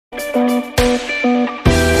Hey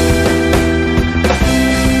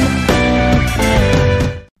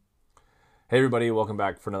everybody, welcome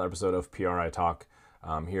back for another episode of PRI Talk.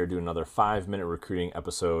 I'm here to do another 5-minute recruiting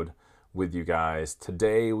episode with you guys.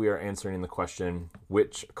 Today we are answering the question,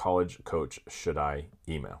 which college coach should I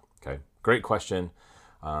email? Okay, great question,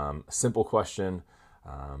 simple question,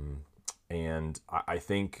 and I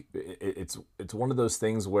think it's one of those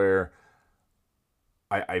things where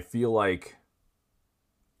I feel like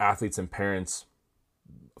athletes and parents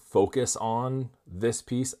focus on this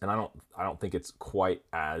piece, and I don't think it's quite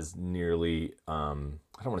as nearly I don't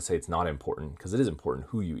want to say it's not important, because it is important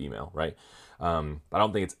who you email, right? But I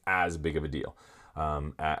don't think it's as big of a deal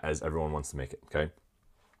as everyone wants to make it. Okay,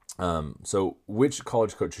 so which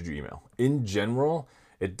college coach should you email? In general,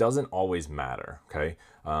 it doesn't always matter. Okay,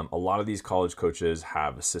 a lot of these college coaches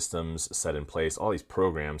have systems set in place. All these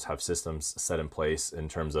programs have systems set in place in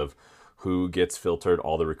terms of who gets filtered,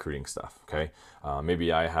 all the recruiting stuff, okay?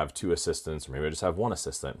 Maybe I have 2 assistants, or maybe I just have 1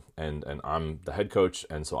 assistant, and I'm the head coach,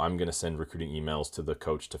 and so I'm gonna send recruiting emails to the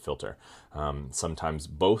coach to filter. Sometimes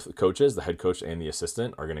both coaches, the head coach and the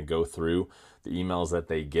assistant, are gonna go through the emails that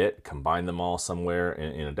they get, combine them all somewhere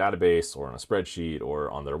in a database or on a spreadsheet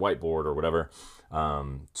or on their whiteboard or whatever,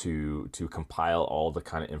 to compile all the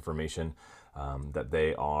kind of information that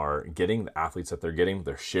they are getting, the athletes that they're getting.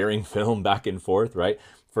 They're sharing film back and forth, right?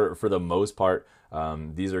 For the most part,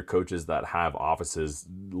 these are coaches that have offices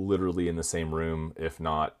literally in the same room. If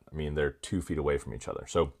not, I mean, they're 2 feet away from each other.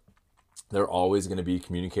 So they're always going to be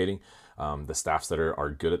communicating. The staffs that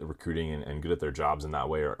are good at the recruiting and good at their jobs in that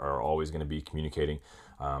way are always going to be communicating.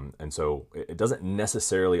 And so it doesn't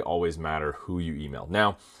necessarily always matter who you email.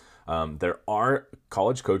 Now, there are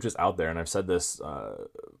college coaches out there, and I've said this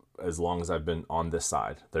as long as I've been on this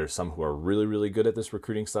side. There's some who are really, really good at this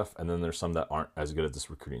recruiting stuff, and then there's some that aren't as good at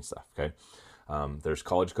this recruiting stuff, okay? There's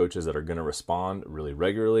college coaches that are gonna respond really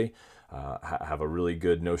regularly, have a really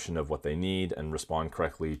good notion of what they need, and respond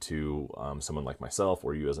correctly to someone like myself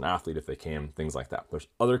or you as an athlete if they can, things like that. There's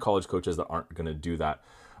other college coaches that aren't gonna do that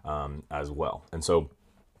as well. And so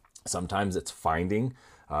sometimes it's finding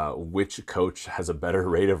which coach has a better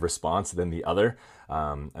rate of response than the other.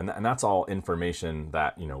 And that's all information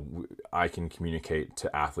that, I can communicate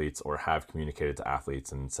to athletes or have communicated to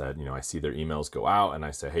athletes and said, I see their emails go out and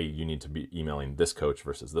I say, hey, you need to be emailing this coach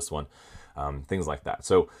versus this one, things like that.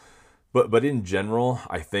 So, but in general,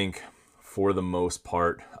 I think for the most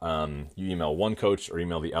part, you email one coach or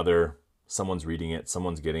email the other, someone's reading it,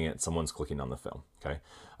 someone's getting it, someone's clicking on the film, okay?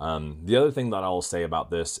 The other thing that I'll say about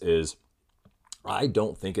this is I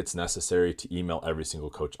don't think it's necessary to email every single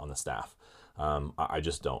coach on the staff. I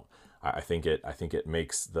just don't. I think it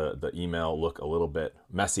makes the email look a little bit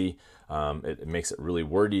messy. It makes it really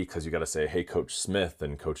wordy because you got to say, hey, Coach Smith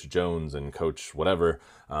and Coach Jones and Coach whatever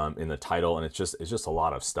in the title, and it's just a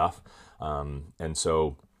lot of stuff. And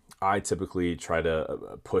so I typically try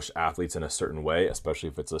to push athletes in a certain way, especially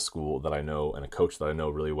if it's a school that I know and a coach that I know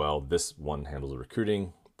really well. This one handles the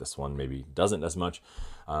recruiting. This one maybe doesn't as much.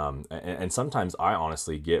 And sometimes I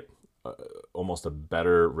honestly get almost a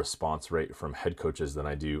better response rate from head coaches than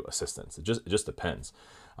I do assistants. It just depends.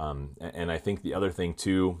 And I think the other thing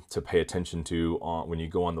too to pay attention to when you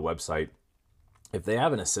go on the website, if they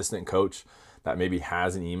have an assistant coach that maybe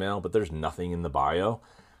has an email, but there's nothing in the bio,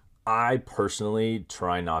 I personally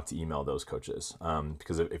try not to email those coaches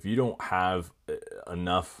because if you don't have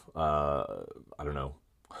enough,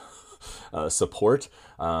 support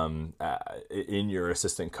in your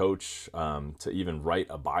assistant coach to even write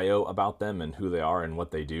a bio about them and who they are and what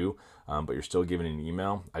they do, but you're still giving an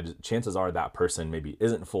email, chances are that person maybe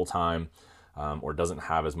isn't full-time or doesn't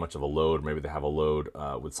have as much of a load. Maybe they have a load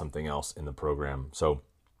with something else in the program. So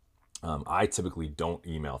I typically don't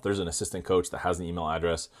email. If there's an assistant coach that has an email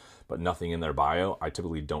address but nothing in their bio, I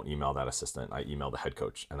typically don't email that assistant. I email the head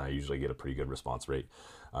coach, and I usually get a pretty good response rate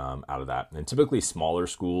out of that. And typically smaller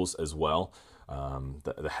schools as well,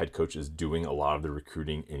 the head coach is doing a lot of the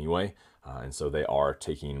recruiting anyway, and so they are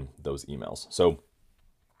taking those emails. So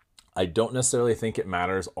I don't necessarily think it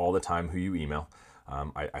matters all the time who you email.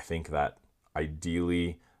 I think that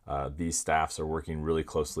ideally these staffs are working really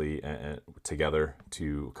closely together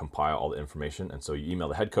to compile all the information. And so you email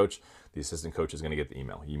the head coach, the assistant coach is going to get the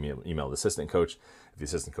email. You email the assistant coach. If the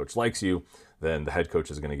assistant coach likes you, then the head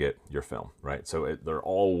coach is going to get your film, right? So they're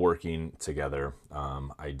all working together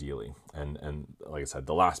ideally. And like I said,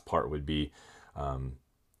 the last part would be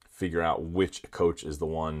figure out which coach is the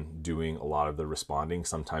one doing a lot of the responding.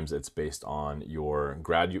 Sometimes it's based on your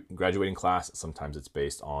graduating class. Sometimes it's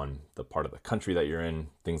based on the part of the country that you're in,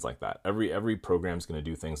 things like that. Every program is going to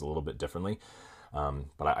do things a little bit differently.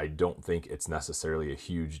 But I don't think it's necessarily a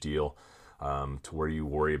huge deal to where you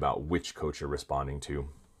worry about which coach you're responding to.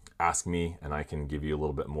 Ask me and I can give you a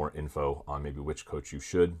little bit more info on maybe which coach you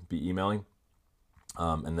should be emailing.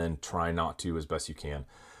 And then try not to, as best you can,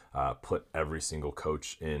 put every single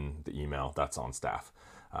coach in the email that's on staff.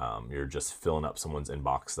 You're just filling up someone's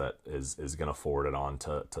inbox that is going to forward it on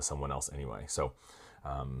to someone else anyway. So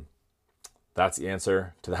that's the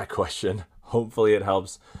answer to that question. Hopefully it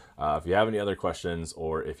helps. If you have any other questions,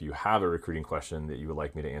 or if you have a recruiting question that you would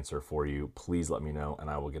like me to answer for you, please let me know and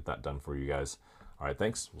I will get that done for you guys. All right,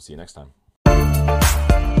 thanks. We'll see you next time.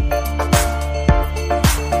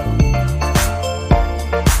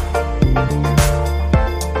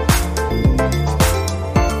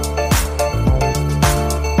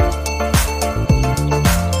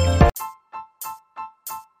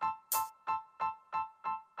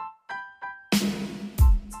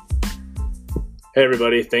 Hey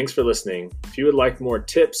everybody, thanks for listening. If you would like more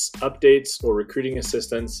tips, updates, or recruiting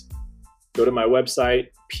assistance, go to my website,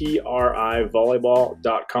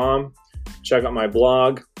 privolleyball.com. Check out my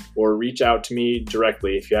blog or reach out to me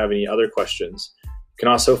directly if you have any other questions. You can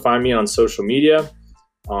also find me on social media,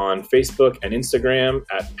 on Facebook and Instagram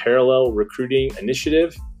at Parallel Recruiting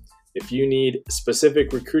Initiative. If you need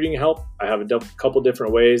specific recruiting help, I have a couple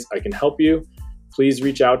different ways I can help you. Please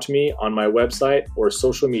reach out to me on my website or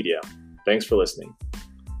social media. Thanks for listening.